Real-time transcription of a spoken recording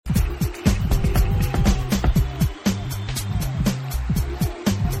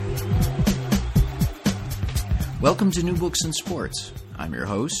Welcome to New Books in Sports. I'm your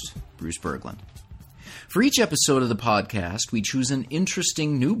host, Bruce Berglund. For each episode of the podcast, we choose an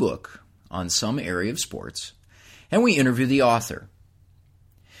interesting new book on some area of sports, and we interview the author.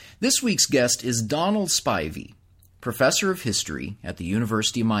 This week's guest is Donald Spivey, professor of history at the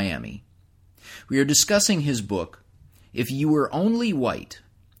University of Miami. We are discussing his book, If You Were Only White,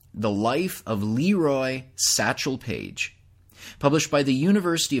 The Life of Leroy Satchel Paige, published by the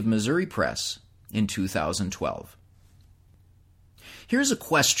University of Missouri Press in 2012. Here's a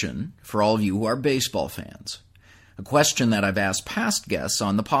question for all of you who are baseball fans, a question that I've asked past guests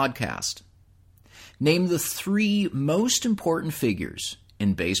on the podcast. Name the three most important figures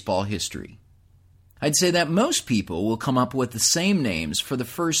in baseball history. I'd say that most people will come up with the same names for the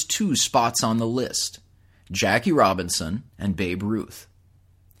first two spots on the list, Jackie Robinson and Babe Ruth.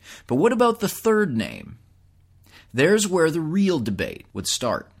 But what about the third name? There's where the real debate would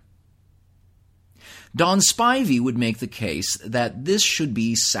start. Don Spivey would make the case that this should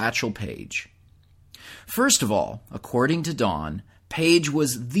be Satchel Paige. First of all, according to Don, Paige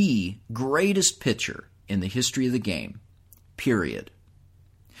was the greatest pitcher in the history of the game, period.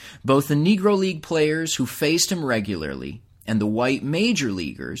 Both the Negro League players who faced him regularly and the white major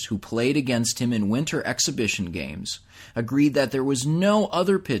leaguers who played against him in winter exhibition games agreed that there was no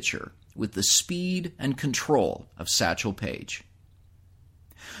other pitcher with the speed and control of Satchel Paige.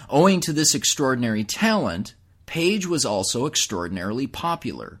 Owing to this extraordinary talent, Paige was also extraordinarily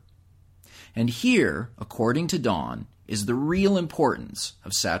popular. And here, according to Don, is the real importance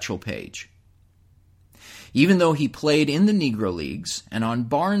of Satchel Paige. Even though he played in the Negro Leagues and on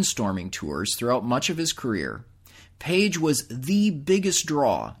barnstorming tours throughout much of his career, Paige was the biggest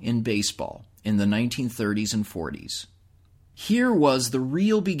draw in baseball in the 1930s and 40s. Here was the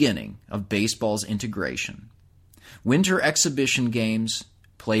real beginning of baseball's integration. Winter exhibition games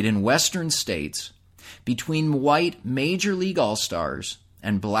played in western states between white Major League All-Stars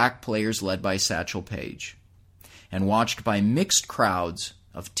and black players led by Satchel Paige, and watched by mixed crowds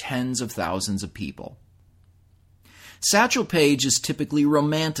of tens of thousands of people. Satchel Paige is typically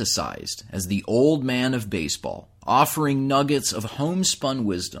romanticized as the old man of baseball, offering nuggets of homespun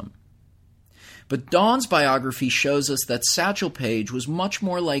wisdom. But Don's biography shows us that Satchel Paige was much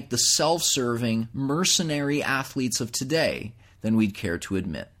more like the self-serving, mercenary athletes of today than we'd care to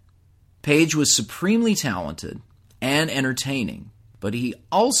admit. Paige was supremely talented and entertaining, but he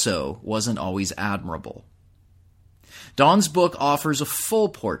also wasn't always admirable. Don's book offers a full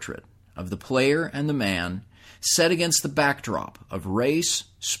portrait of the player and the man set against the backdrop of race,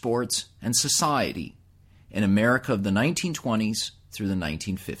 sports, and society in America of the 1920s through the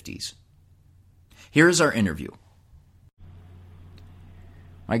 1950s. Here is our interview.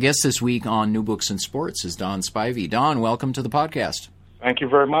 My guest this week on New Books in Sports is Don Spivey. Don, welcome to the podcast. Thank you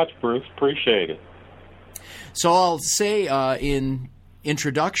very much, Bruce. Appreciate it. So I'll say in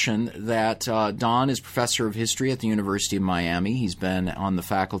introduction that Don is professor of history at the University of Miami. He's been on the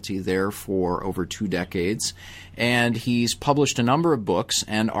faculty there for over 2 decades, and he's published a number of books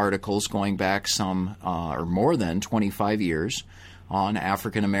and articles going back some or more than 25 years on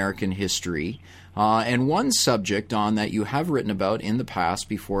African American history. And one subject on that you have written about in the past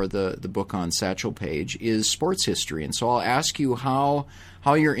before the book on Satchel Paige is sports history. And so I'll ask you how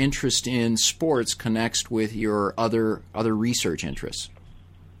your interest in sports connects with your other research interests.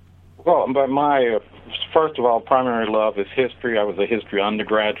 Well, but my first of all, primary love is history. I was a history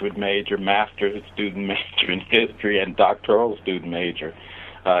undergraduate major, master's student major in history, and doctoral student major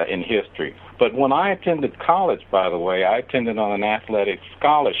in history. But when I attended college, by the way, I attended on an athletic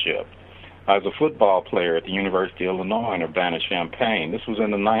scholarship. I was a football player at the University of Illinois in Urbana-Champaign. This was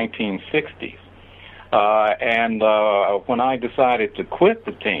in the 1960s. And when I decided to quit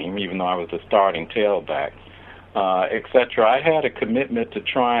the team, even though I was the starting tailback, etc., I had a commitment to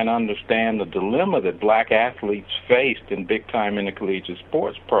try and understand the dilemma that black athletes faced in big-time intercollegiate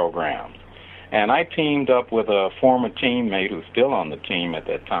sports programs. And I teamed up with a former teammate who's still on the team at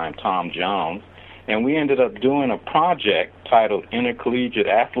that time, Tom Jones, and we ended up doing a project titled Intercollegiate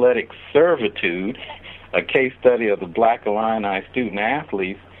Athletic Servitude, a case study of the black Illini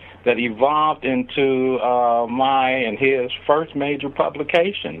student-athletes that evolved into my and his first major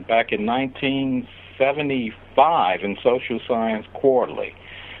publication back in 1975 in Social Science Quarterly.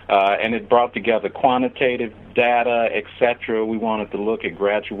 And it brought together quantitative data, etc. We wanted to look at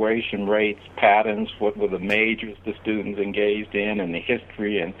graduation rates, patterns, what were the majors the students engaged in, and the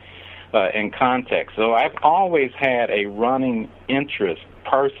history and context. So I've always had a running interest,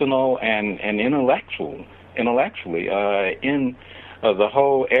 personal and intellectually, in the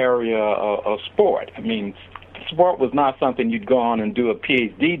whole area of sport. I mean, sport was not something you'd go on and do a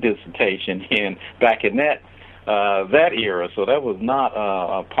PhD dissertation in back in that that era, so that was not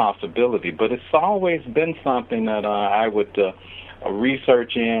a possibility. But it's always been something that I would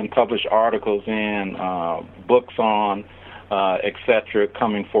research in, publish articles in, books on, etc.,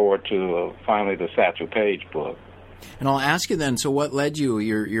 coming forward to finally the Satchel Paige book. And I'll ask you then, so what led you,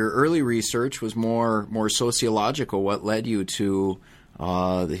 your early research was more sociological. What led you to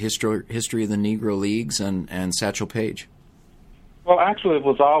the history of the Negro Leagues and Satchel Paige? Well, actually, it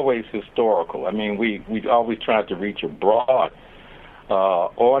was always historical. I mean, we always tried to reach a broad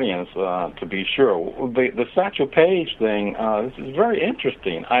audience, to be sure. The Satchel Paige thing, this is very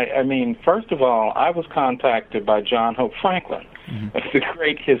interesting. I mean, first of all, I was contacted by John Hope Franklin, the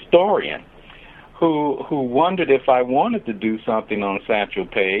great historian, who wondered if I wanted to do something on Satchel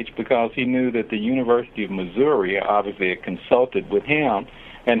Paige because he knew that the University of Missouri obviously had consulted with him,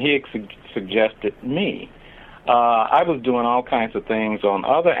 and he had suggested me. I was doing all kinds of things on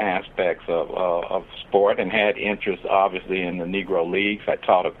other aspects of sport and had interest, obviously, in the Negro Leagues. I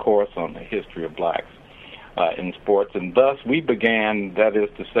taught a course on the history of blacks in sports, and thus we began, that is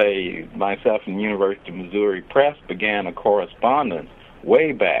to say, myself and the University of Missouri Press began a correspondence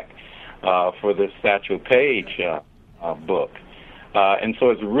way back for this Satchel Paige book. And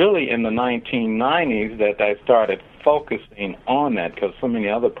so it's really in the 1990s that I started focusing on that because so many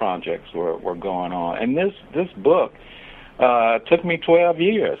other projects were going on. And this book took me 12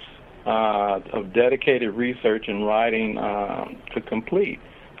 years of dedicated research and writing to complete.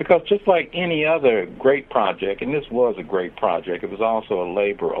 Because just like any other great project, and this was a great project, it was also a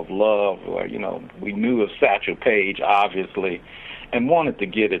labor of love. You know, we knew of Satchel Paige, obviously, and wanted to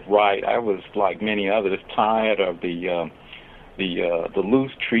get it right. I was, like many others, tired of the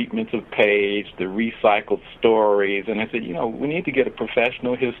loose treatments of Paige, the recycled stories, and I said, you know, we need to get a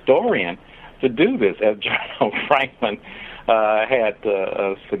professional historian to do this, as John Franklin had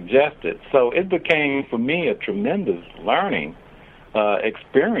suggested. So it became, for me, a tremendous learning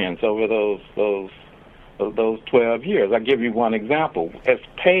experience over those 12 years. I'll give you one example. As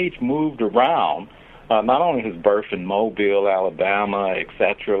Paige moved around, not only his birth in Mobile, Alabama,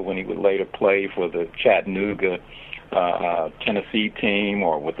 etc., when he would later play for the Chattanooga Tennessee team,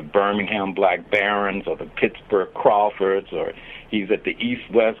 or with the Birmingham Black Barons, or the Pittsburgh Crawfords, or he's at the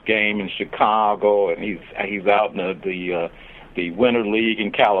East-West game in Chicago, and he's out in the Winter League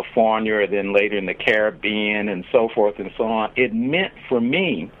in California, and then later in the Caribbean, and so forth and so on. It meant for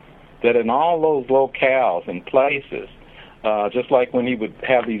me that in all those locales and places, just like when he would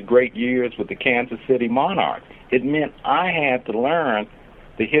have these great years with the Kansas City Monarchs, it meant I had to learn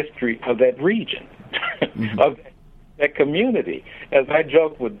the history of that region, of that community. As I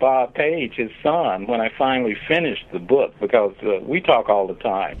joked with Bob Page, his son, when I finally finished the book, because we talk all the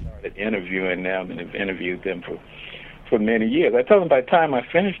time, started interviewing them and have interviewed them for many years. I told him by the time I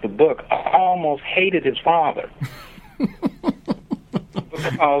finished the book, I almost hated his father.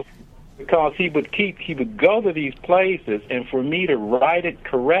 because he would go to these places, and for me to write it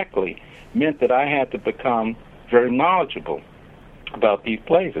correctly meant that I had to become very knowledgeable about these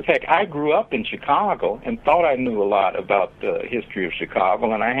places. Heck, I grew up in Chicago and thought I knew a lot about the history of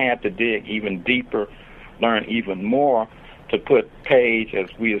Chicago, and I had to dig even deeper, learn even more to put Paige, as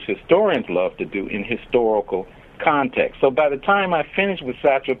we as historians love to do, in historical context. So by the time I finished with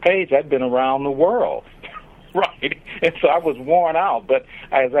Satchel Paige, I'd been around the world. Right, and so I was worn out. But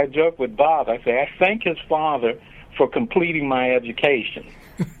as I joke with Bob, I say, I thank his father for completing my education.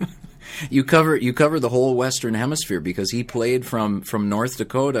 You cover the whole Western Hemisphere because he played from North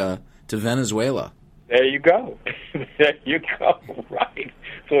Dakota to Venezuela. There you go. There you go. Right.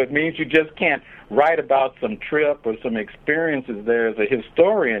 So it means you just can't write about some trip or some experiences there as a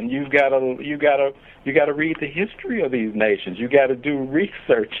historian. You've got to read the history of these nations. You got to do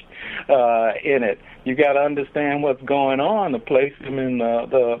research in it. You got to understand what's going on to place them in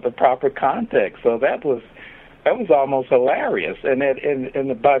the proper context. So that was almost hilarious. And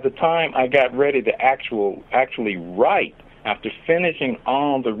by the time I got ready to actually write, after finishing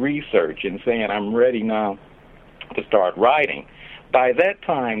all the research and saying I'm ready now to start writing, by that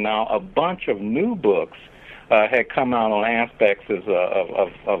time now a bunch of new books had come out on aspects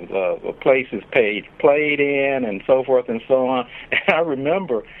of places Paige played in and so forth and so on. And I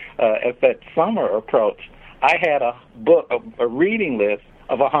remember as that summer approached, I had a reading list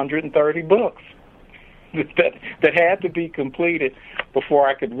of 130 books that had to be completed before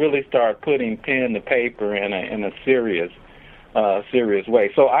I could really start putting pen to paper in a serious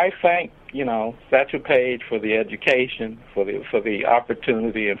way. So I thank Satchel Paige for the education, for the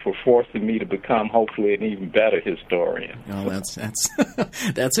opportunity, and for forcing me to become hopefully an even better historian. Oh, that's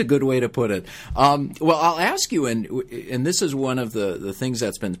that's a good way to put it. Well, I'll ask you, and this is one of the things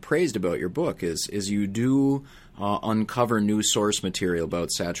that's been praised about your book is you do uncover new source material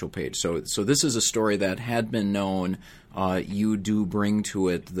about Satchel Paige. So this is a story that had been known. You do bring to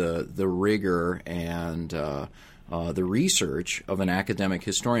it the rigor and the research of an academic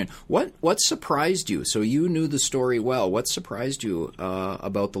historian. What surprised you? So you knew the story well. What surprised you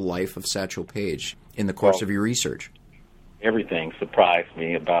about the life of Satchel Paige in the course of your research? Everything surprised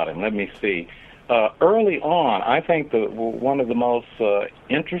me about him. Let me see. Early on, I think one of the most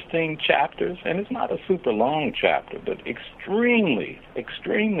interesting chapters, and it's not a super long chapter, but extremely,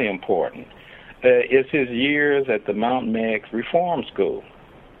 extremely important, is his years at the Mount Meigs Reform School.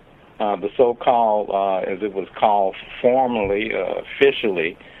 The so-called, as it was called formally,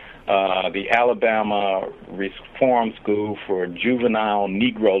 officially, the Alabama Reform School for Juvenile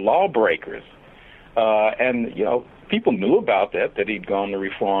Negro Lawbreakers. And, people knew about that he'd gone to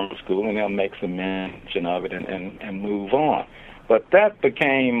reform school, and they'll make some mention of it and move on. But that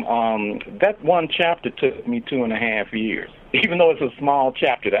became, that one chapter took me 2.5 years, even though it's a small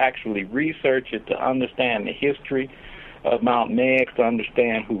chapter, to actually research it, to understand the history of Mount Meigs, to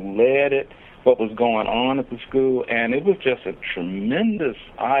understand who led it, what was going on at the school, and it was just a tremendous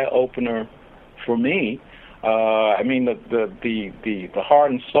eye-opener for me. The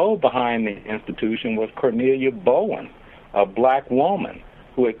heart and soul behind the institution was Cornelia Bowen, a black woman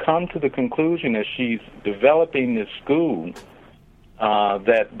who had come to the conclusion as she's developing this school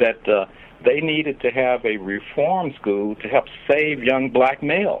that they needed to have a reform school to help save young black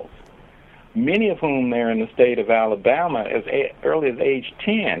males, many of whom there in the state of Alabama, as early as age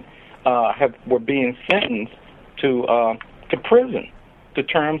 10, were being sentenced to prison, to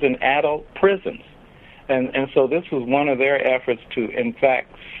terms in adult prisons. And so this was one of their efforts to, in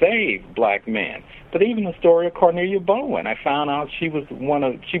fact, save black men. But even the story of Cornelia Bowen, I found out she was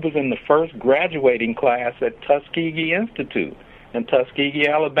in the first graduating class at Tuskegee Institute in Tuskegee,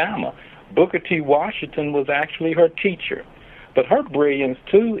 Alabama. Booker T. Washington was actually her teacher. But her brilliance,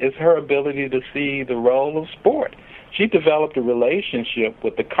 too, is her ability to see the role of sport. She developed a relationship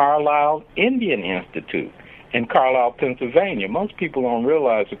with the Carlisle Indian Institute in Carlisle, Pennsylvania. Most people don't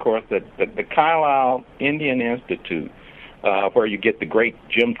realize, of course, that the Carlisle Indian Institute, where you get the great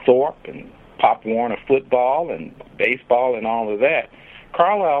Jim Thorpe and Pop Warner football and baseball and all of that,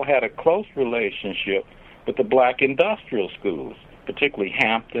 Carlisle had a close relationship with the black industrial schools, particularly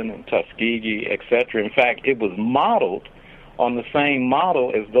Hampton and Tuskegee, etc. In fact, it was modeled on the same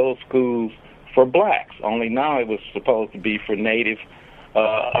model as those schools for blacks, only now it was supposed to be for Native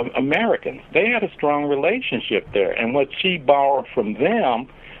Americans. They had a strong relationship there, and what she borrowed from them,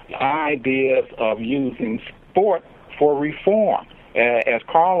 ideas of using sport for reform, as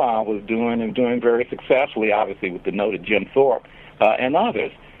Carlisle was doing, and doing very successfully, obviously, with the noted Jim Thorpe and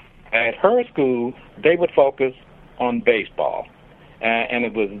others. At her school, they would focus on baseball, and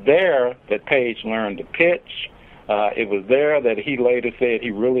it was there that Paige learned to pitch. It was there that he later said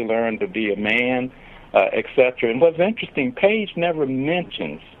he really learned to be a man, etc. And what's interesting, Paige never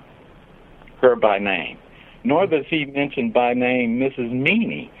mentions her by name, nor does he mention by name Mrs.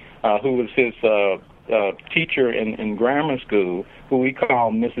 Meany, who was his teacher in grammar school, who we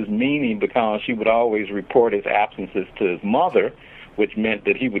call Mrs. Meany because she would always report his absences to his mother, which meant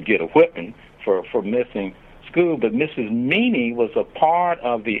that he would get a whipping for missing school. But Mrs. Meany was a part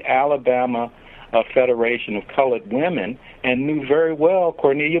of the Alabama Federation of Colored Women and knew very well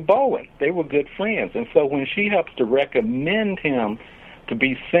Cornelia Bowen. They were good friends. And so when she helps to recommend him to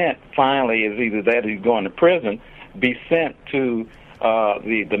be sent, finally, as either that or he's going to prison, be sent to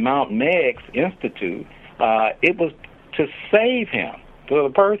the Mount Meigs Institute, it was to save him. So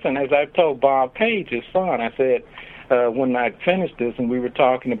the person, as I told Bob Page, his son, I said, when I finished this and we were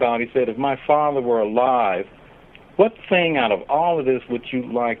talking about, he said, if my father were alive, what thing out of all of this would you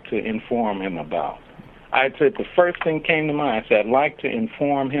like to inform him about? I said the first thing came to mind. I said, I'd like to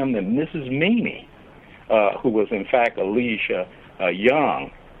inform him that Mrs. Meany, who was in fact Alicia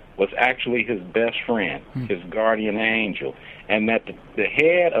Young, was actually his best friend, his guardian angel, and that the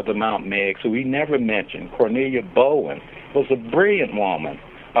head of the Mount Meigs, who he never mentioned, Cornelia Bowen, was a brilliant woman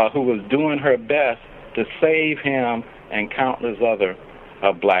who was doing her best to save him and countless other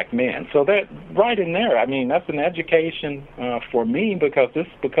black men. So that right in there, I mean, that's an education for me, because this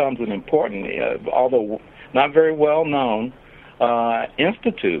becomes an important, although not very well known,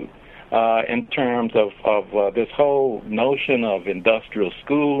 institute in terms of this whole notion of industrial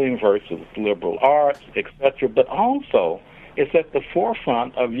schooling versus liberal arts, etc. But also is at the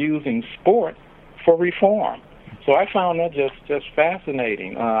forefront of using sport for reform. So I found that just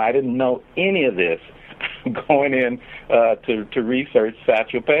fascinating. I didn't know any of this going in to research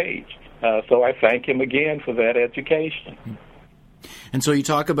Satchel Paige. So I thank him again for that education. And so you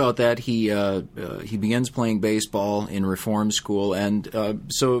talk about that he begins playing baseball in reform school, and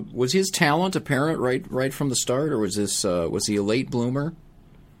so was his talent apparent right from the start, or was he a late bloomer?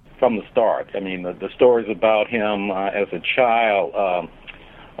 From the start. I mean, the stories about him as a child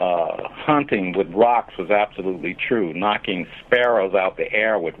hunting with rocks was absolutely true. Knocking sparrows out the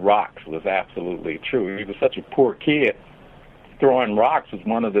air with rocks was absolutely true. He was such a poor kid. Throwing rocks was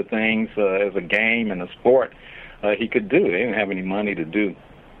one of the things as a game and a sport he could do. They didn't have any money to do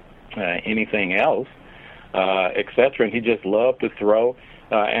anything else, etc. And he just loved to throw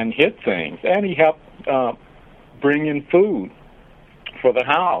and hit things. And he helped bring in food for the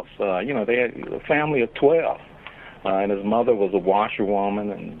house. They had a family of 12. And his mother was a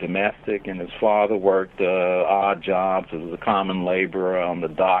washerwoman and domestic, and his father worked odd jobs as a common laborer on the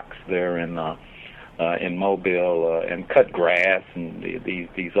docks there in Mobile and cut grass and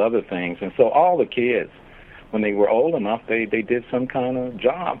these other things. And so all the kids, when they were old enough, they did some kind of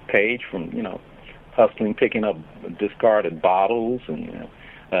job. Paige from hustling, picking up discarded bottles and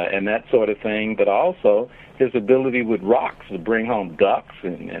that sort of thing. But also his ability with rocks to bring home ducks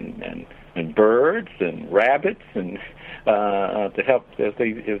and birds and rabbits and to help, as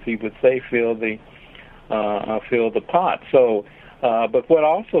he would say, fill the pot. So, but what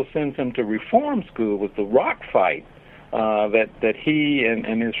also sends him to reform school was the rock fight that he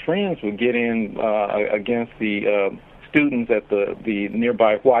and his friends would get in against the students at the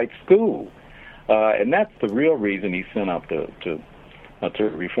nearby white school, and that's the real reason he's sent up to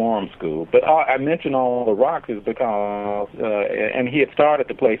reform school. But I mention all the rocks is because, and he had started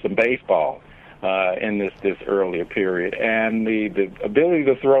to play some baseball in this earlier period, and the ability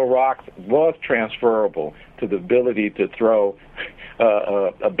to throw rocks was transferable to the ability to throw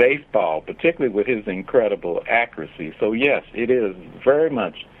a baseball, particularly with his incredible accuracy. So yes, it is very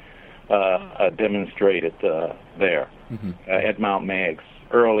much demonstrated there at Mount Meigs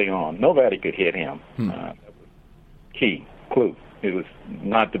early on. Nobody could hit him. That was key clue. It was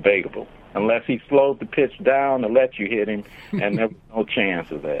not debatable. Unless he slowed the pitch down to let you hit him, and there was no chance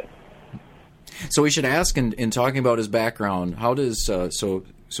of that. So we should ask, in talking about his background, how does so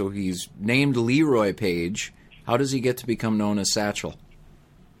he's named Leroy Paige. How does he get to become known as Satchel?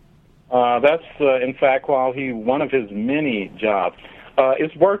 That's in fact one of his many jobs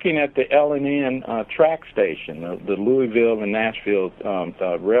is working at the L&N track station, the Louisville and Nashville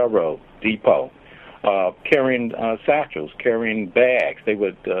railroad depot. Carrying satchels, carrying bags. They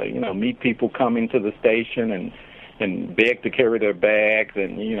would, meet people coming to the station and beg to carry their bags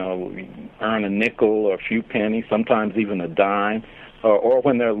and, earn a nickel or a few pennies, sometimes even a dime. Or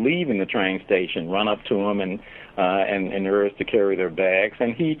when they're leaving the train station, run up to them and urge to carry their bags.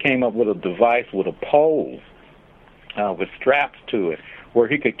 And he came up with a device with a pole with straps to it where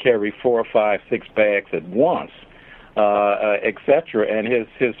he could carry 4, 5, 6 bags at once, etc. And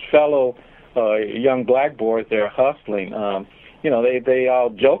his fellow young black boys there hustling, they all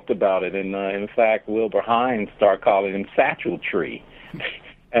joked about it, and in fact Wilbur Hines started calling him Satchel Tree.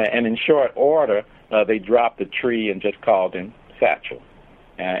 And in short order, they dropped the tree and just called him Satchel,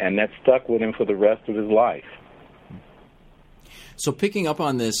 and that stuck with him for the rest of his life. So picking up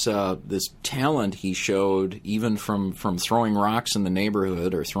on this talent he showed, even from throwing rocks in the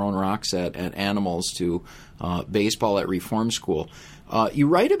neighborhood or throwing rocks at animals to baseball at reform school, you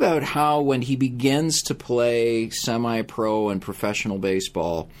write about how when he begins to play semi-pro and professional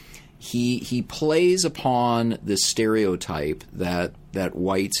baseball, he plays upon the stereotype that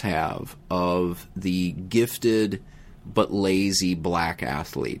whites have of the gifted but lazy black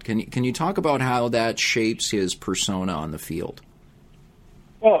athlete. Can you talk about how that shapes his persona on the field?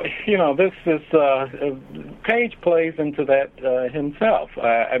 Well, this is Paige plays into that himself.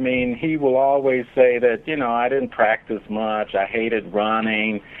 I mean, he will always say that, I didn't practice much, I hated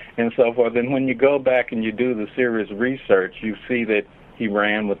running, and so forth. And when you go back and you do the serious research, you see that he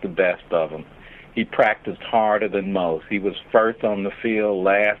ran with the best of them. He practiced harder than most. He was first on the field,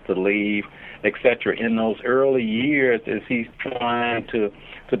 last to leave, etc. in those early years as he's trying to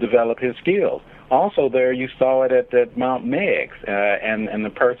develop his skills. Also there, you saw it at Mount Meigs, and the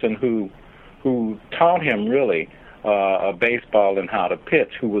person who taught him really baseball and how to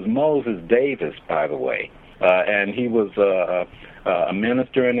pitch, who was Moses Davis, by the way. And he was a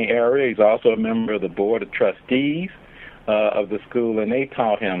minister in the area. He's also a member of the board of trustees of the school, and they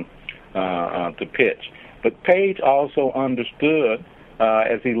taught him to pitch. But Paige also understood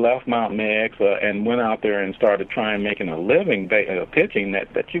as he left Mount Meigs and went out there and started trying making a living pitching,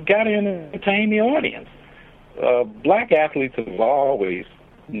 that you got to entertain the audience. Black athletes have always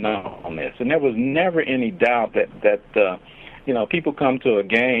known this, and there was never any doubt that people come to a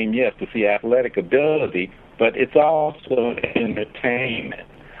game, yes, to see athletic ability, but it's also entertainment.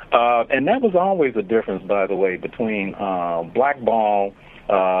 And that was always a difference, by the way, between black ball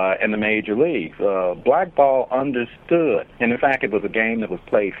and the major leagues. Black ball understood, and in fact, it was a game that was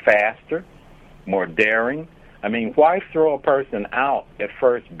played faster, more daring. I mean, why throw a person out at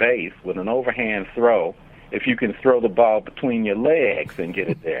first base with an overhand throw if you can throw the ball between your legs and get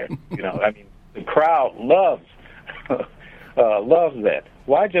it there? The crowd loves that.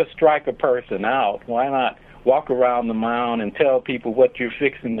 Why just strike a person out? Why not walk around the mound and tell people what you're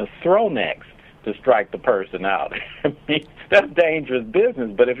fixing to throw next to strike the person out? I mean, that's dangerous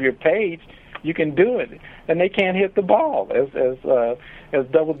business. But if you're Page, you can do it, and they can't hit the ball. As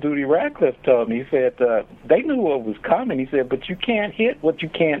Double Duty Radcliffe told me, he said they knew what was coming. He said, but you can't hit what you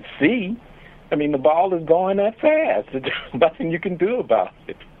can't see. I mean, the ball is going that fast. There's nothing you can do about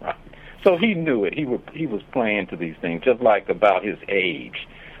it. Right? So he knew it. He was playing to these things, just like about his age.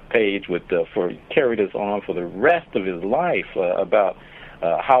 Page would carry this on for the rest of his life about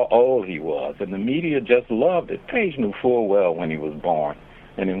how old he was, and the media just loved it. Page knew full well when he was born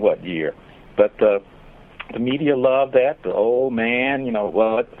and in what year, but the media loved that. The old man,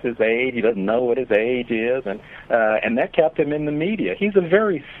 what's his age? He doesn't know what his age is, and that kept him in the media. He's a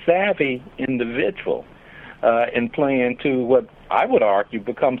very savvy individual in playing to what I would argue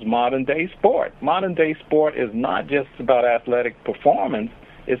becomes modern-day sport. Modern-day sport is not just about athletic performance.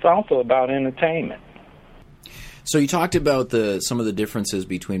 It's also about entertainment. So you talked about some of the differences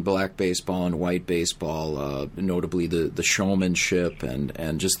between black baseball and white baseball, notably the showmanship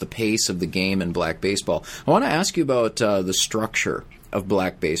and just the pace of the game in black baseball. I want to ask you about the structure of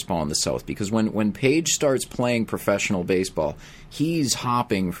black baseball in the South, because when Page starts playing professional baseball, he's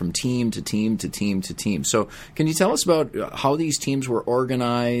hopping from team to team to team to team. So can you tell us about how these teams were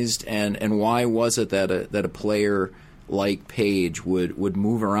organized, and why was it that a player like Page would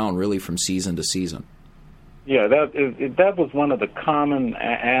move around really from season to season? Yeah, that was one of the common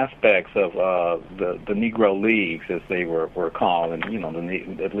aspects of the Negro Leagues, as they were called. And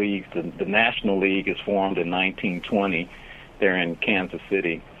the leagues, the National League is formed in 1920. They're in Kansas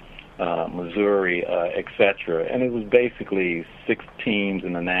City, Missouri, etc. And it was basically 6 teams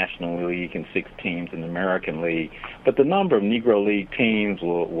in the National League and 6 teams in the American League. But the number of Negro League teams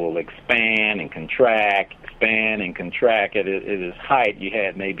will expand and contract. At its height, you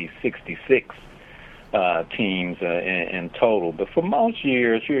had maybe 66 teams in total. But for most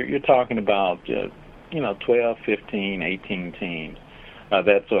years, you're talking about 12, 15, 18 teams,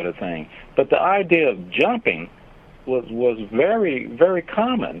 that sort of thing. But the idea of jumping was very, very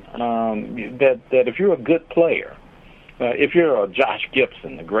common. That if you're a good player, if you're a Josh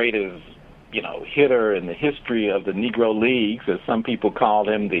Gibson, the greatest hitter in the history of the Negro Leagues, as some people called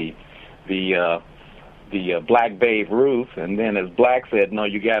him, the Black Babe Ruth, and then as Black said, no,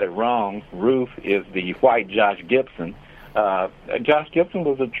 you got it wrong, Ruth is the white Josh Gibson. Josh Gibson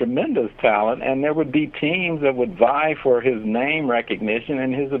was a tremendous talent, and there would be teams that would vie for his name recognition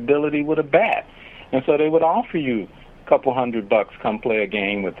and his ability with a bat. And so they would offer you a couple $100, come play a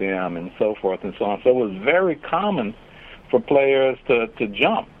game with them, and so forth and so on. So it was very common for players to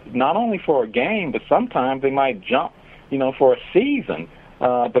jump, not only for a game, but sometimes they might jump, for a season.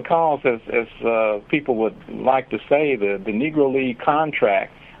 Because, as people would like to say, the Negro League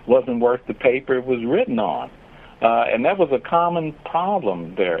contract wasn't worth the paper it was written on. And that was a common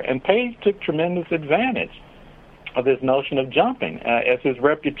problem there. And Page took tremendous advantage of this notion of jumping as his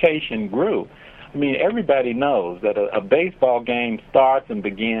reputation grew. I mean, everybody knows that a baseball game starts and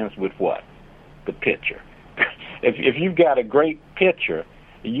begins with what? The pitcher. If you've got a great pitcher,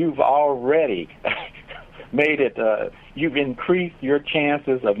 you've already made it, you've increased your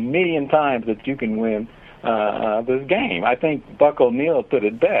chances a million times that you can win this game. I think Buck O'Neil put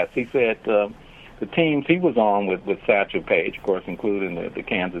it best. He said the teams he was on with Satchel Paige, of course, including the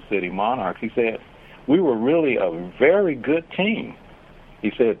Kansas City Monarchs, he said, we were really a very good team.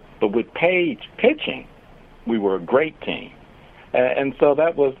 He said, but with Page pitching, we were a great team. And so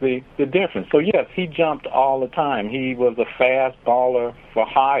that was the difference. So, yes, he jumped all the time. He was a fast baller for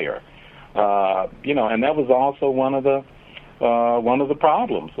hire. And that was also one of the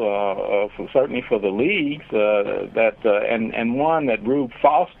problems, certainly for the leagues, and one that Rube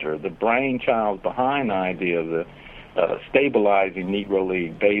Foster, the brainchild behind the idea of the stabilizing Negro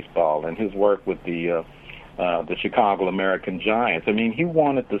League baseball, and his work with the Chicago American Giants. I mean, he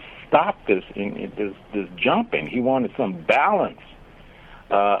wanted to stop this jumping. He wanted some balance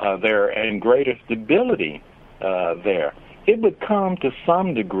there and greater stability there. It would come to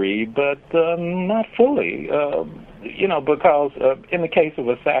some degree, but not fully, because in the case of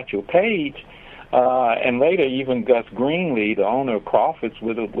a Satchel Paige, and later even Gus Greenlee, the owner of Crawford's,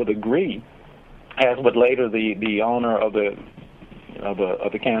 would agree, as would later the owner of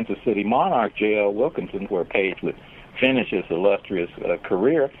the Kansas City Monarchs, J.L. Wilkinson, where Paige would finish his illustrious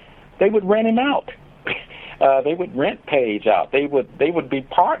career. They would rent him out. They would rent Paige out. They would be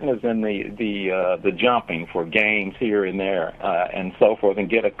partners in the jumping for games here and there and so forth, and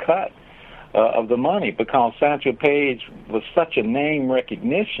get a cut of the money, because Satchel Paige was such a name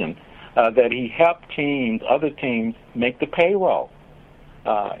recognition that he helped other teams, make the payroll.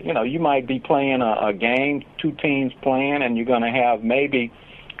 You might be playing a game, two teams playing, and you're going to have maybe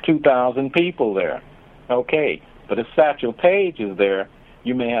 2,000 people there. Okay, but if Satchel Paige is there,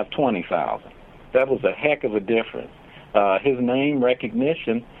 you may have 20,000. That was a heck of a difference. His name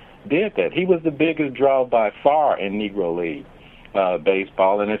recognition did that. He was the biggest draw by far in Negro League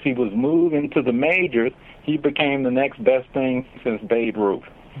baseball, and as he was moving to the majors, he became the next best thing since Babe Ruth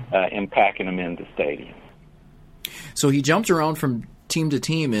in packing him in the stadium. So he jumped around from team to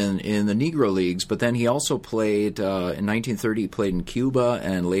team in the Negro Leagues, but then he also played, in 1930, he played in Cuba,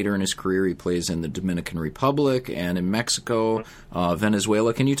 and later in his career he plays in the Dominican Republic and in Mexico,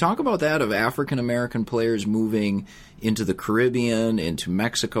 Venezuela. Can you talk about that, of African-American players moving into the Caribbean, into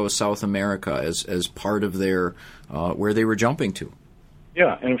Mexico, South America, as part of their, where they were jumping to?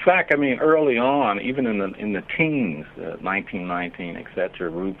 Yeah, in fact, early on, even in the teens, 1919, etc.,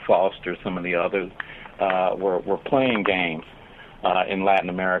 Rube Foster, some of the others were playing games in Latin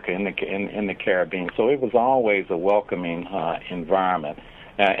America, in the Caribbean. So it was always a welcoming environment.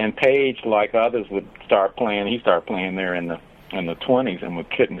 And Paige, like others, would start playing. He started playing there in the 20s and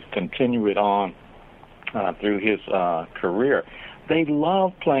would continue it on through his career. They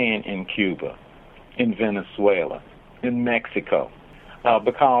loved playing in Cuba, in Venezuela, in Mexico,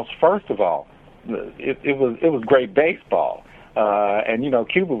 because first of all, it was great baseball. And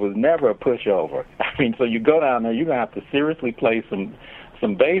Cuba was never a pushover. So you go down there, you're gonna have to seriously play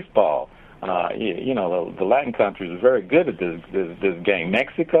some baseball. The Latin countries are very good at this game.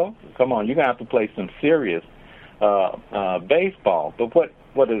 Mexico, come on, you're gonna have to play some serious baseball. But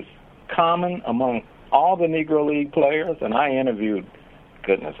what is common among all the Negro League players, and I interviewed,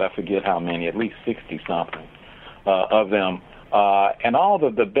 goodness, I forget how many, at least 60-something of them. And all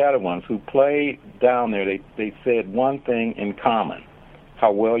of the better ones who played down there, they said one thing in common: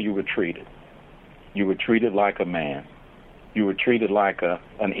 how well you were treated. You were treated like a man. You were treated like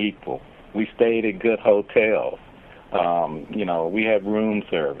an equal. We stayed at good hotels. We had room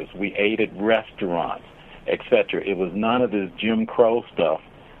service. We ate at restaurants, etc. It was none of this Jim Crow stuff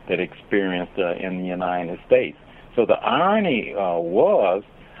that experienced in the United States. So the irony was,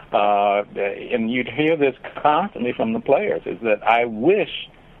 and you'd hear this constantly from the players, is that I wish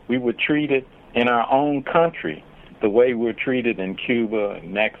we were treated in our own country the way we're treated in Cuba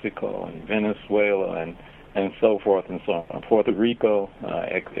and Mexico and Venezuela and so forth and so on, Puerto Rico,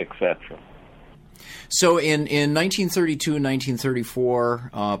 etc. So in 1932 and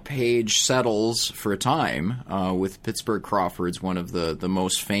 1934, Paige settles for a time with Pittsburgh Crawfords, one of the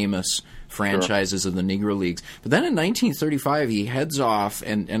most famous franchises of the Negro Leagues. But then in 1935, he heads off,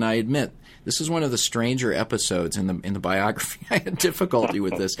 and I admit, this is one of the stranger episodes in the biography. I had difficulty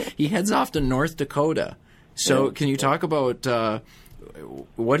with this. He heads off to North Dakota. So can you talk about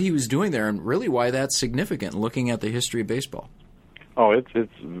what he was doing there and really why that's significant, looking at the history of baseball? Oh,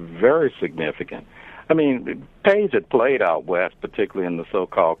 it's very significant. Paige had played out west, particularly in the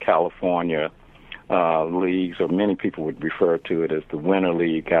so-called California leagues, or many people would refer to it as the Winter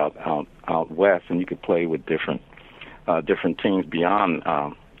League out west, and you could play with different teams beyond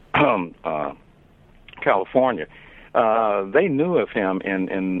California. They knew of him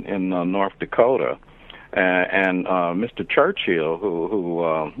in North Dakota, and Mr. Churchill, who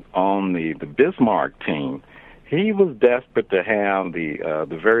owned the Bismarck team, he was desperate to have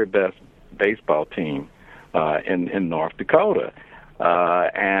the very best baseball team in North Dakota.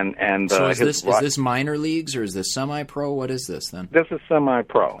 So is this minor leagues or is this semi-pro? What is this then? This is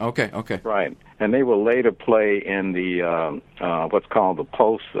semi-pro. Okay. Right, and they will later play in the what's called the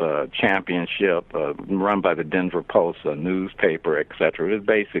Post Championship, run by the Denver Post newspaper, etc. It's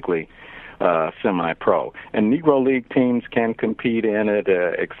basically semi-pro, and Negro League teams can compete in it,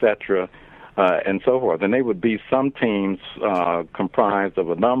 etc. And so forth. And they would be some teams comprised of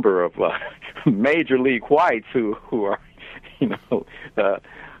a number of major league whites who are,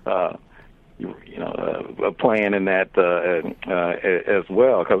 playing in that as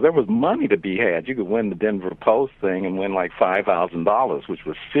well, because there was money to be had. You could win the Denver Post thing and win like $5,000, which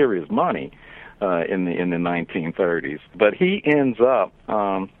was serious money in the 1930s. But he ends up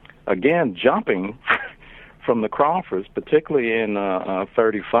again jumping from the Crawfords, particularly in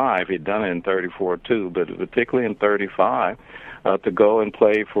 35. He'd done it in 34 too, but particularly in 35, to go and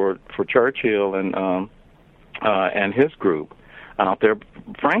play for Churchill and his group out there,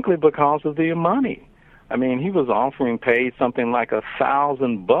 frankly, because of the money. I mean, he was offering Page something like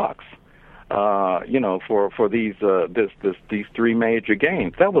 $1,000, for these these three major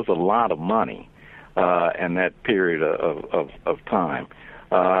games. That was a lot of money in that period of time.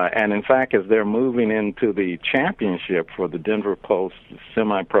 And in fact, as they're moving into the championship for the Denver Post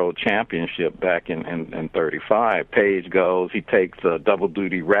Semi-Pro Championship back in 35, Page goes. He takes double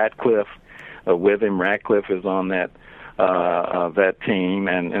duty Ratcliffe with him. Ratcliffe is on that team,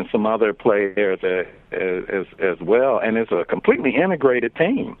 and some other players as well. And it's a completely integrated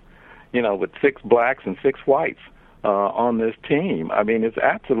team, with 6 blacks and 6 whites on this team. I mean, it's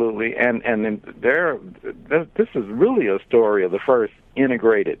absolutely, and this is really a story of the first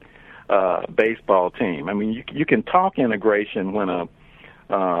integrated baseball team. I mean, you can talk integration when a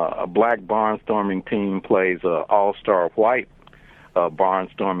black barnstorming team plays a all-star white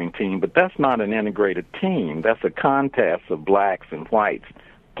barnstorming team, but that's not an integrated team. That's a contest of blacks and whites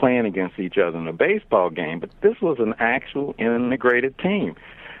playing against each other in a baseball game. But this was an actual integrated team.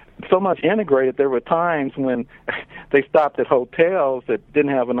 So much integrated, there were times when they stopped at hotels that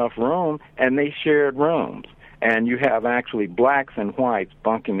didn't have enough room, and they shared rooms. And you have actually blacks and whites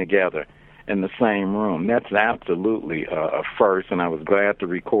bunking together in the same room. That's absolutely a first, and I was glad to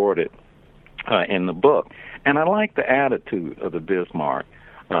record it in the book. And I like the attitude of the Bismarck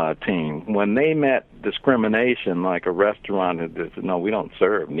team. When they met discrimination, like a restaurant that said, no, we don't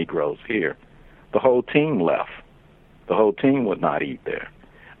serve Negroes here, the whole team left. The whole team would not eat there.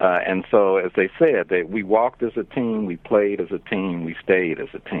 And so, as they said, we walked as a team, we played as a team, we stayed as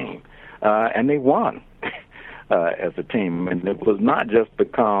a team. And they won as a team. And it was not just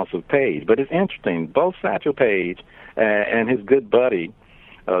because of Page. But it's interesting, both Satchel Paige and his good buddy,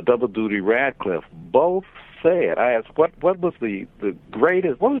 Double Duty Ratcliffe, both said, I asked, what was the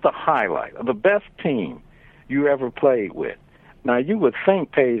greatest, what was the highlight of the best team you ever played with? Now, you would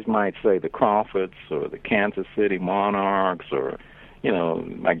think Page might say the Crawfords or the Kansas City Monarchs or,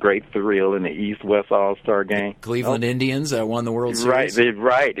 my great thrill in the East-West All-Star game. Cleveland Indians that won the World Series.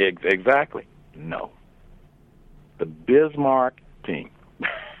 Right, exactly. No. The Bismarck team.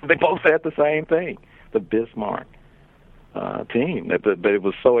 They both said the same thing, the Bismarck team. But it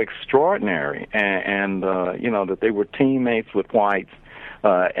was so extraordinary, and that they were teammates with whites,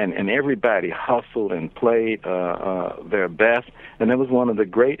 and everybody hustled and played their best, and it was one of the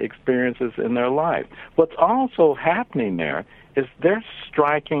great experiences in their life. What's also happening there is they're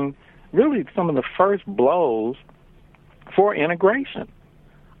striking really some of the first blows for integration.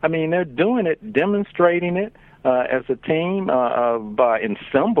 I mean, they're doing it, demonstrating it as a team in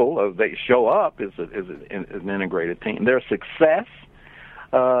symbol. They show up as an integrated team. Their success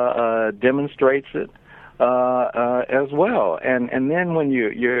demonstrates it as well. And then when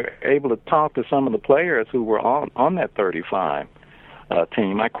you're able to talk to some of the players who were on that 35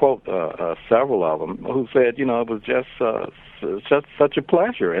 team, I quote several of them who said, it was just such a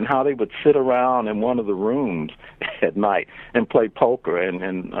pleasure, and how they would sit around in one of the rooms at night and play poker.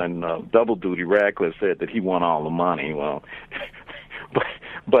 And Double Duty Radcliffe said that he won all the money. Well,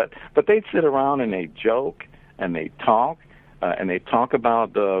 but they'd sit around and they joke and they talk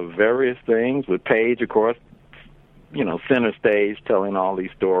about various things with Page, of course, center stage, telling all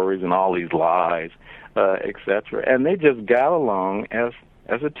these stories and all these lies, etc. And they just got along as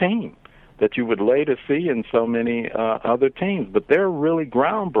a team that you would later see in so many other teams. But they're really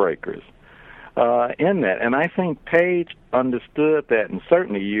groundbreakers in that. And I think Page understood that, and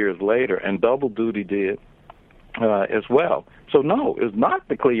certainly years later, and Double Duty did as well. So, no, it's not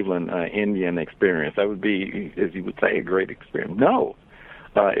the Cleveland Indian experience. That would be, as you would say, a great experience. No,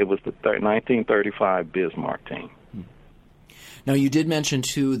 it was the 1935 Bismarck team. Now, you did mention,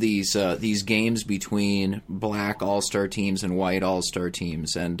 too, these games between black all-star teams and white all-star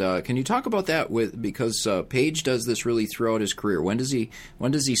teams. And can you talk about that because Page does this really throughout his career. When does he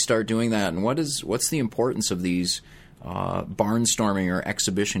start doing that, and what's the importance of these barnstorming or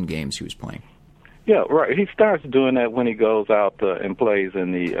exhibition games he was playing? Yeah, right. He starts doing that when he goes out and plays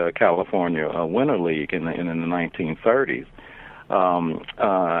in the California Winter League in the 1930s.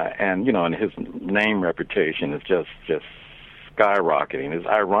 And his name reputation is just skyrocketing. It's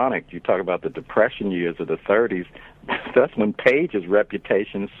ironic. You talk about the Depression years of the 30s. That's when Page's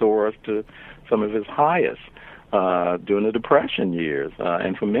reputation soars to some of his highest during the Depression years,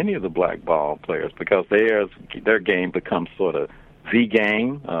 and for many of the black ball players, because their game becomes sort of the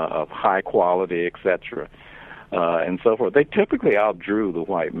game of high quality, etc., and so forth. They typically outdrew the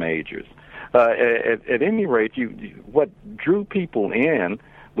white majors. At any rate, what drew people in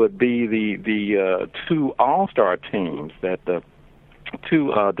would be the two all-star teams that the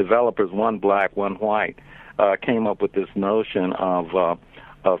two developers, one black, one white, came up with this notion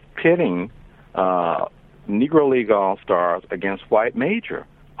of pitting Negro League All-Stars against white major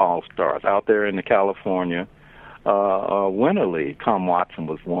All-Stars out there in the California Winter League. Tom Watson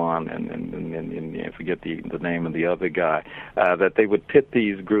was one, and I forget the name of the other guy, that they would pit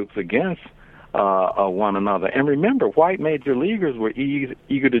these groups against one another. And remember, white major leaguers were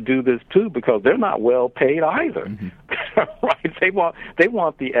eager to do this too, because they're not well paid either. Mm-hmm. Right? They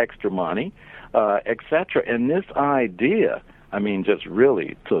want the extra money, etc. And this idea, I mean, just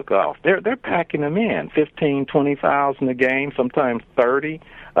really took off. They're packing them in, 15, 20,000 a game, sometimes 30,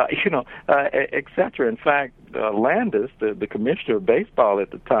 etc. In fact, Landis, the commissioner of baseball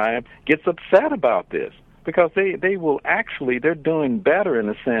at the time, gets upset about this, because they will actually, they're doing better in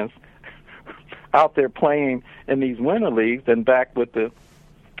a sense out there playing in these winter leagues than back with the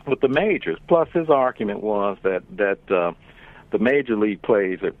majors. Plus, his argument was that the major league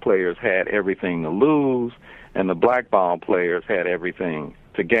players had everything to lose, and the black ball players had everything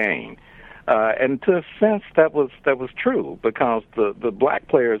to gain. And to a sense, that was true, because the black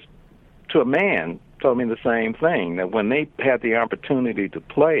players, to a man, told me the same thing, that when they had the opportunity to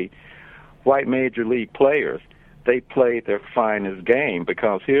play white major league players, they played their finest game,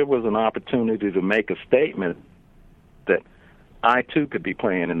 because here was an opportunity to make a statement that I, too, could be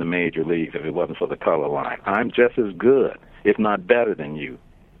playing in the major leagues if it wasn't for the color line. I'm just as good, if not better than you.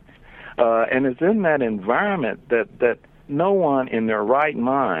 And it's in that environment that no one in their right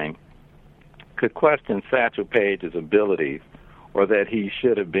mind could question Satchel Paige's abilities, or that he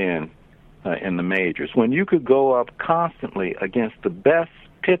should have been in the majors. When you could go up constantly against the best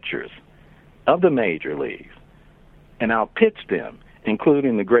pitchers of the major leagues and outpitch them,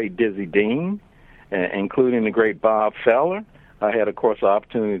 including the great Dizzy Dean, including the great Bob Feller. I had, of course, the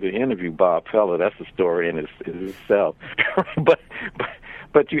opportunity to interview Bob Feller. That's a story in itself.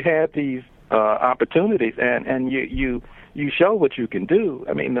 But you had these opportunities, and you show what you can do.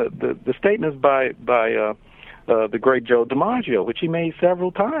 I mean, the statements by the great Joe DiMaggio, which he made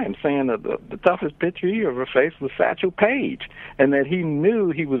several times, saying that the toughest pitcher he ever faced was Satchel Paige, and that he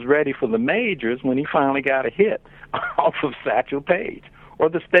knew he was ready for the majors when he finally got a hit off of Satchel Paige. Or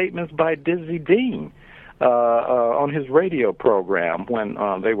the statements by Dizzy Dean on his radio program when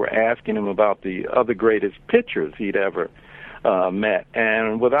they were asking him about the other greatest pitchers he'd ever met.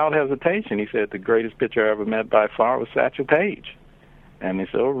 And without hesitation, he said the greatest pitcher I ever met by far was Satchel Paige. And they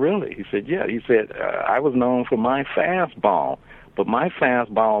said, oh, really? He said, yeah. He said, I was known for my fastball, but my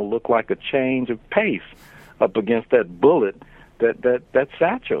fastball looked like a change of pace up against that bullet that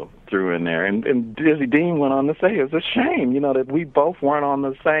Satchel threw in there. And Dizzy Dean went on to say, it's a shame, that we both weren't on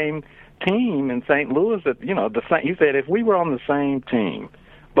the same team in St. Louis. He said, if we were on the same team,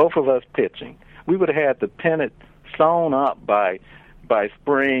 both of us pitching, we would have had the pennant sewn up by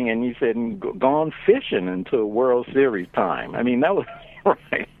spring, and he said, gone fishing until World Series time. I mean, that was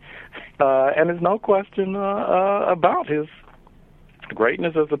right. And there's no question about his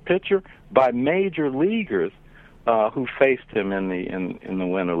greatness as a pitcher by major leaguers who faced him in the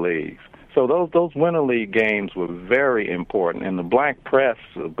winter leagues. So those winter league games were very important, and the black press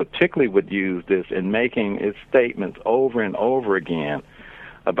particularly would use this in making its statements over and over again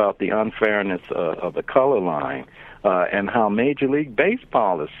about the unfairness of the color line and how Major League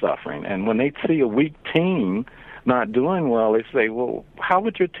Baseball is suffering. And when they see a weak team not doing well, they say, well, how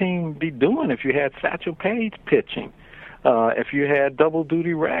would your team be doing if you had Satchel Paige pitching? If you had Double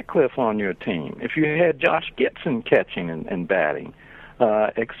Duty Radcliffe on your team, if you had Josh Gibson catching and batting,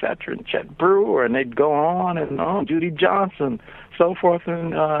 etc., and Chet Brewer, and they'd go on and on, Judy Johnson, so forth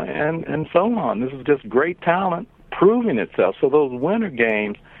and so on. This is just great talent proving itself. So those winter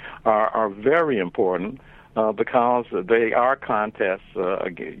games are very important because they are contests,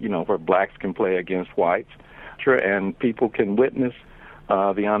 where blacks can play against whites, and people can witness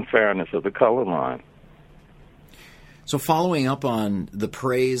the unfairness of the color line. So following up on the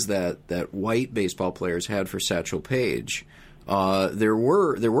praise that white baseball players had for Satchel Paige, there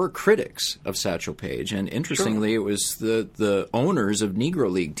were critics of Satchel Paige, and interestingly, It was the owners of Negro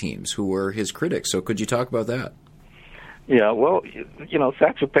League teams who were his critics. So could you talk about that? Yeah, well,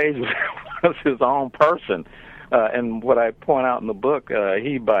 Satchel Paige was his own person And what I point out in the book,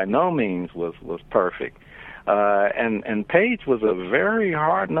 he by no means was perfect. And Page was a very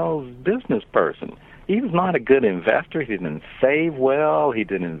hard-nosed business person. He was not a good investor. He didn't save well. He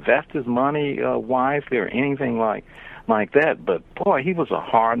didn't invest his money wisely or anything like that. But boy, he was a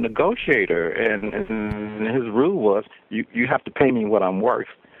hard negotiator, and his rule was, you have to pay me what I'm worth,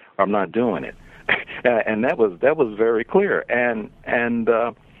 or I'm not doing it. And that was very clear. And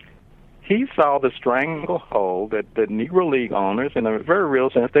he saw the stranglehold that the Negro League owners, in a very real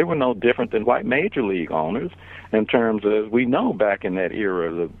sense, they were no different than white major league owners in terms of, we know back in that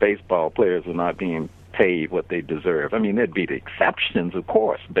era, the baseball players were not being paid what they deserve. I mean, there'd be the exceptions, of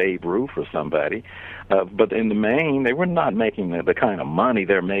course, Babe Ruth or somebody, but in the main, they were not making the kind of money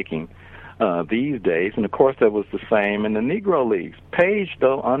they're making these days. And, of course, that was the same in the Negro Leagues. Page,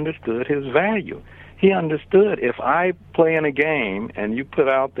 though, understood his value. He understood, if I play in a game and you put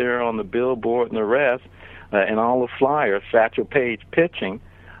out there on the billboard and the rest and all the flyers, Satchel Paige pitching,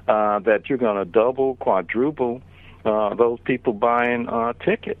 that you're going to double, quadruple those people buying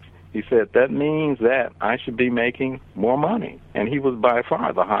tickets. He said, that means that I should be making more money. And he was by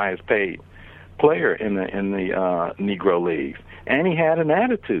far the highest paid player in the Negro Leagues. And he had an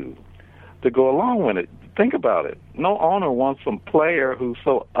attitude to go along with it. Think about it. No owner wants some player who's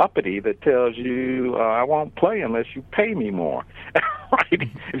so uppity that tells you, I won't play unless you pay me more. Right?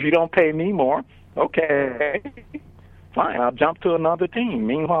 If you don't pay me more, okay, fine, I'll jump to another team.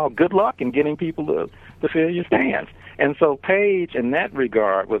 Meanwhile, good luck in getting people to fill your stands. And so Page, in that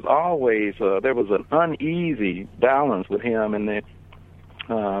regard, was always, there was an uneasy balance with him and the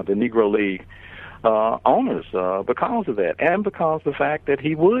Negro League owners because of that, and because of the fact that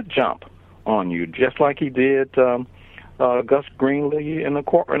he would jump on you, just like he did Gus Greenlee and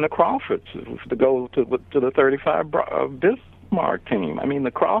the Crawfords to go to the 35 Bismarck team. I mean, the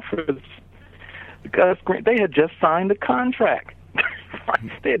Crawfords, Gus Green, they had just signed a contract.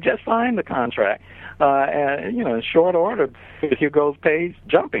 They had just signed the contract. And, in short order, here goes Page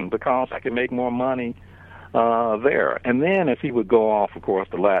jumping because I can make more money there. And then as he would go off, of course,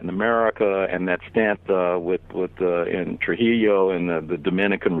 to Latin America and that stint in Trujillo in the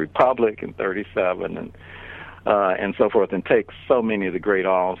Dominican Republic in '37 and so forth, and take so many of the great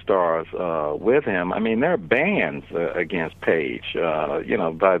all-stars with him. I mean, there are bans against Page,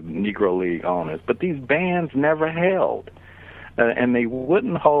 by Negro League owners, but these bans never held, and they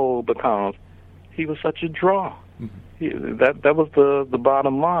wouldn't hold because he was such a draw. That was the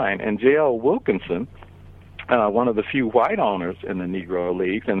bottom line. And J.L. Wilkinson, one of the few white owners in the Negro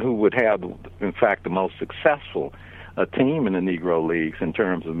Leagues, and who would have, in fact, the most successful team in the Negro Leagues in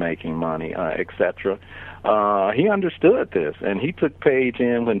terms of making money, etc. He understood this, and he took Page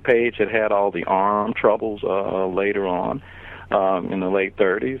in when Page had all the arm troubles later on in the late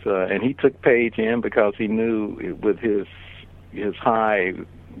 30s, and he took Page in because he knew with his high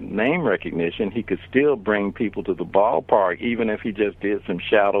name recognition, he could still bring people to the ballpark, even if he just did some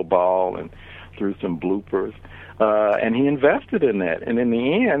shadow ball and threw some bloopers. And he invested in that. And in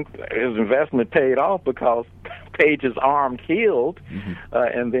the end, his investment paid off because Page's arm healed,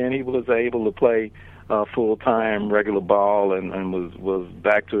 and then he was able to play full-time regular ball and was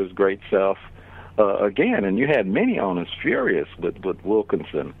back to his great self again. And you had many owners furious with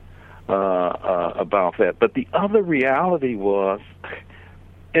Wilkinson about that. But the other reality was,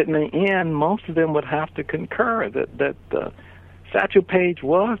 in the end, most of them would have to concur that Satchel Paige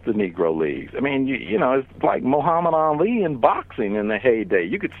was the Negro Leagues. I mean, it's like Muhammad Ali in boxing in the heyday.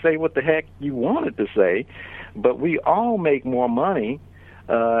 You could say what the heck you wanted to say, but we all make more money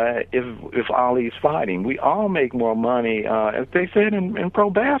if Ali's fighting. We all make more money, as they said in pro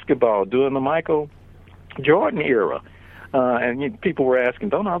basketball during the Michael Jordan era. And people were asking,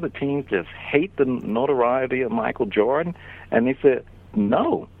 don't other teams just hate the notoriety of Michael Jordan? And they said,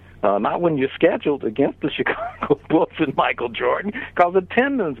 no, not when you're scheduled against the Chicago Bulls and Michael Jordan, because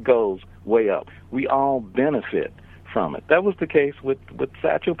attendance goes way up. We all benefit from it. That was the case with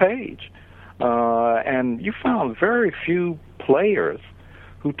Satchel Paige. And you found very few players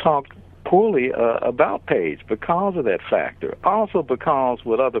who talked poorly about Paige because of that factor. Also because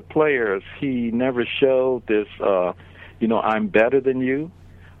with other players, he never showed this, I'm better than you.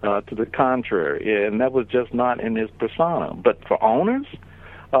 To the contrary, and that was just not in his persona. But for owners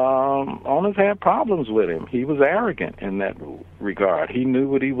had problems with him. He was arrogant in that regard. He knew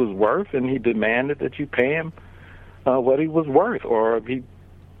what he was worth, and he demanded that you pay him what he was worth, or he'd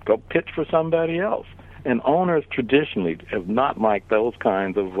go pitch for somebody else. And owners traditionally have not liked those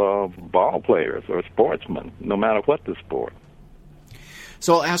kinds of ball players or sportsmen, no matter what the sport.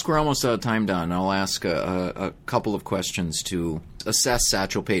 So I'll ask, we're almost out of time, Don. I'll ask a couple of questions to assess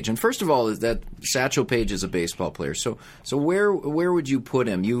Satchel Paige. And first of all, is that Satchel Paige is a baseball player. So where would you put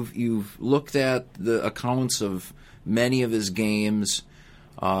him? You've looked at the accounts of many of his games.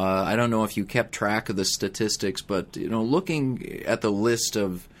 I don't know if you kept track of the statistics, but looking at the list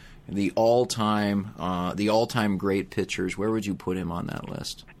of the all-time great pitchers, where would you put him on that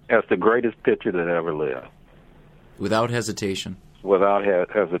list? As the greatest pitcher that ever lived. Without hesitation. Without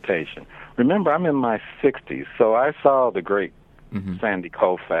hesitation. Remember, I'm in my 60s, so I saw the great Sandy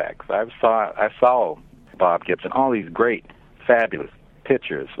Koufax. I saw Bob Gibson, all these great, fabulous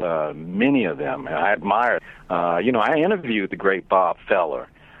pitchers, many of them. I admired. I interviewed the great Bob Feller.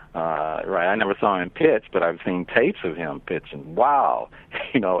 Right, I never saw him pitch, but I've seen tapes of him pitching. Wow,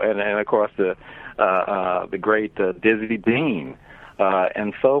 and of course the great Dizzy Dean,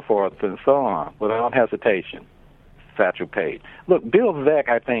 and so forth and so on, without hesitation. Satchel Paige. Look, Bill Veeck,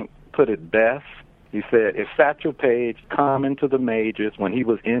 I think, put it best. He said, if Satchel Paige come into the majors when he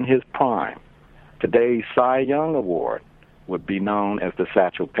was in his prime, today's Cy Young Award would be known as the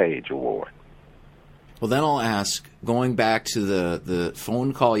Satchel Paige Award. Well, then I'll ask, going back to the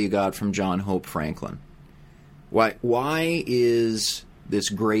phone call you got from John Hope Franklin, why is this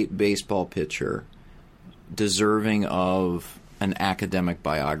great baseball pitcher deserving of an academic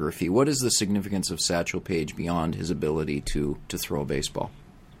biography? What is the significance of Satchel Paige beyond his ability to throw a baseball?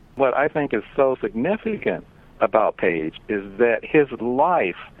 What I think is so significant about Paige is that his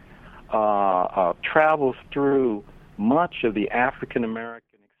life travels through much of the African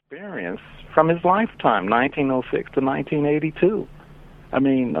American experience from his lifetime, 1906 to 1982. I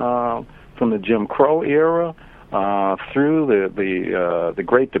mean, from the Jim Crow era through the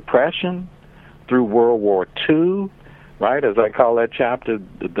Great Depression, through World War II, right, as I call that chapter,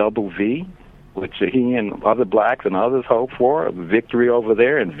 the Double V, which he and other blacks and others hope for, victory over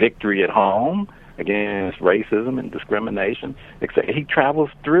there and victory at home against racism and discrimination. He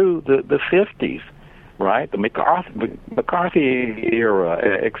travels through the 50s, right, the McCarthy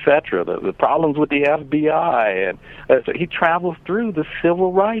era, etc., the problems with the FBI, and so he travels through the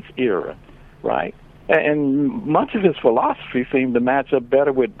Civil Rights era, right? And much of his philosophy seemed to match up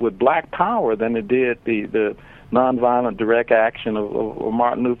better with Black Power than it did the nonviolent direct action of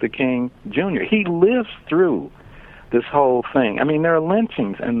Martin Luther King Jr. He lives through this whole thing. I mean, there are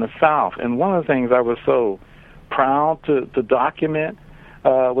lynchings in the South, and one of the things I was so proud to document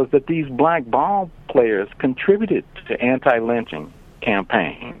was that these black ball players contributed to anti-lynching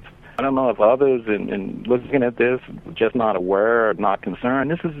campaigns. I don't know if others in looking at this just not aware or not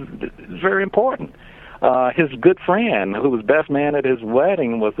concerned. This is very important. His good friend, who was best man at his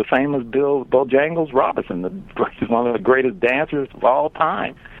wedding, was the famous Bill Bojangles Robinson, one of the greatest dancers of all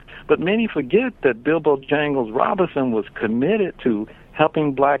time. But many forget that Bill Bojangles Robinson was committed to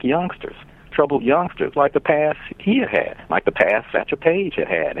helping black youngsters, troubled youngsters, like the past he had, like the past Satchel Paige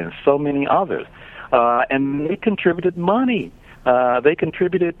had, and so many others. And they contributed money. They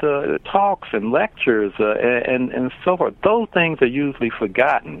contributed talks and lectures and so forth. Those things are usually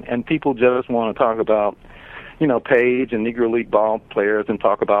forgotten, and people just want to talk about, Paige and Negro League ball players and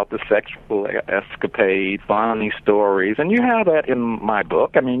talk about the sexual escapades, funny stories, and you have that in my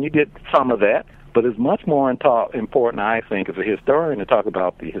book. I mean, you get some of that, but it's much more important, I think, as a historian to talk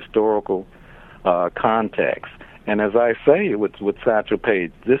about the historical context. And as I say with Satchel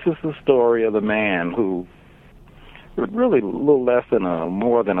Paige, this is the story of the man who, with really a little less than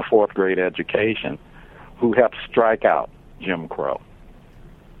more than a fourth grade education, who helped strike out Jim Crow.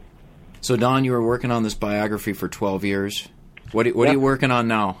 So, Don, you were working on this biography for 12 years. What are you working on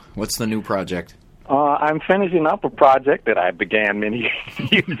now? What's the new project? I'm finishing up a project that I began many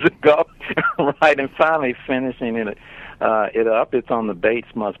years ago, right, and finally finishing it up. It's on the Bates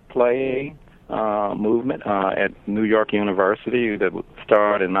Must Play movement at New York University that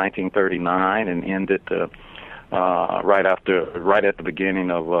started in 1939 and ended right at the beginning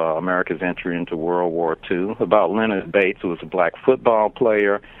of America's entry into World War II, about Leonard Bates, who was a black football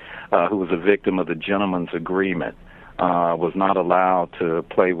player who was a victim of the Gentleman's Agreement, was not allowed to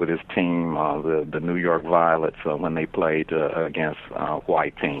play with his team, the New York Violets, when they played against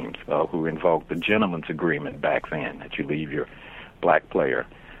white teams who invoked the Gentleman's Agreement back then, that you leave your black player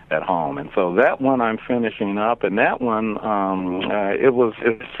at home. And so that one I'm finishing up, and that one,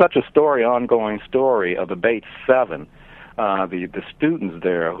 it's such a ongoing story of the Bates Seven, the students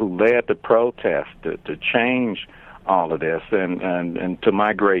there who led the protest to change all of this, and to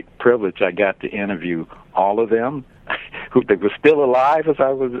my great privilege, I got to interview all of them who they were still alive as I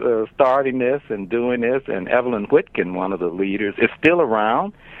was starting this and doing this, and Evelyn Whitkin, one of the leaders, is still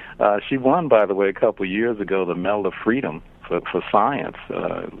around. She won, by the way, a couple of years ago, the Medal of Freedom for science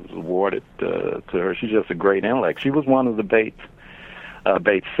awarded to her. She's just a great intellect. She was one of the Bates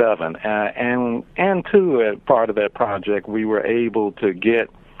 7, and too, part of that project, we were able to get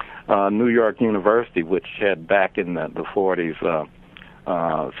New York University, which had back in the 40s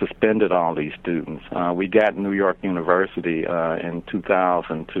suspended all these students. We got New York University in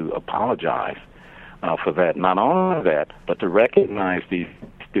 2000 to apologize for that. Not only that, but to recognize these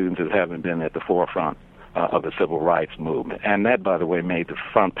students as having been at the forefront of the civil rights movement. And that, by the way, made the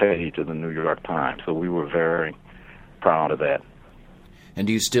front page of the New York Times. So we were very proud of that. And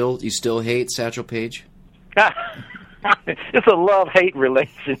do you still hate Satchel Paige? It's a love-hate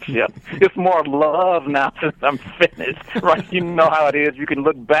relationship. It's more love now since I'm finished. Right? You know how it is. You can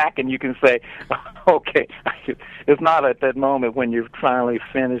look back and you can say, okay, it's not at that moment when you're finally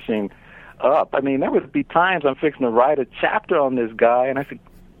finishing up. I mean, there would be times I'm fixing to write a chapter on this guy, and I said,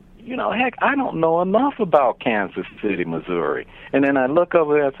 heck, I don't know enough about Kansas City, Missouri. And then I look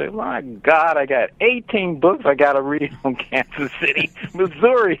over there and say, my God, I got 18 books I got to read on Kansas City,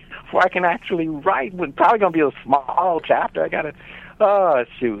 Missouri, before I can actually write. It's probably going to be a small chapter. I got to, oh,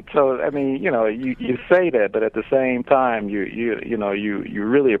 shoot. So, I mean, you say that, but at the same time, you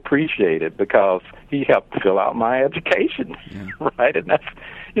really appreciate it because he helped fill out my education, right? And that's,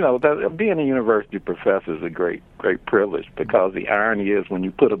 being a university professor is a great privilege because the irony is when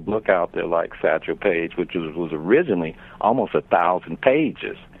you put a book out there like Satchel Paige, which was originally almost 1,000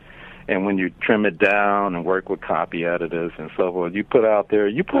 pages, and when you trim it down and work with copy editors and so forth, you put out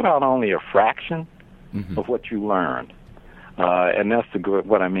only a fraction of what you learned. And that's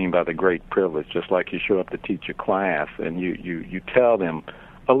what I mean by the great privilege, just like you show up to teach a class and you tell them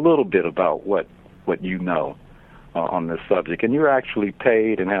a little bit about what you know on this subject, and you're actually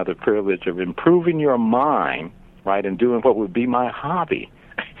paid and have the privilege of improving your mind, right, and doing what would be my hobby,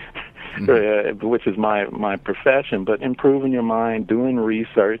 which is my profession, but improving your mind, doing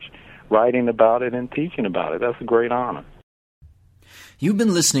research, writing about it, and teaching about it. That's a great honor. You've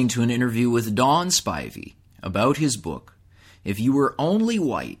been listening to an interview with Don Spivey about his book, If You Were Only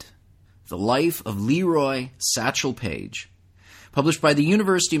White, The Life of Leroy Satchel Paige, published by the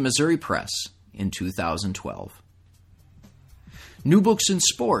University of Missouri Press in 2012. New Books in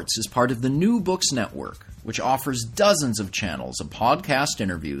Sports is part of the New Books Network, which offers dozens of channels of podcast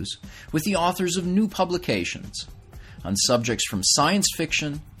interviews with the authors of new publications on subjects from science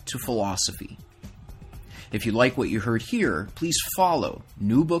fiction to philosophy. If you like what you heard here, please follow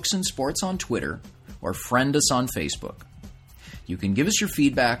New Books in Sports on Twitter or friend us on Facebook. You can give us your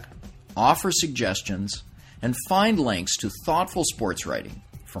feedback, offer suggestions, and find links to thoughtful sports writing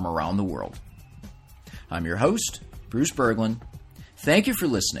from around the world. I'm your host, Bruce Berglund. Thank you for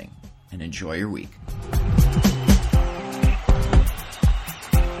listening, and enjoy your week.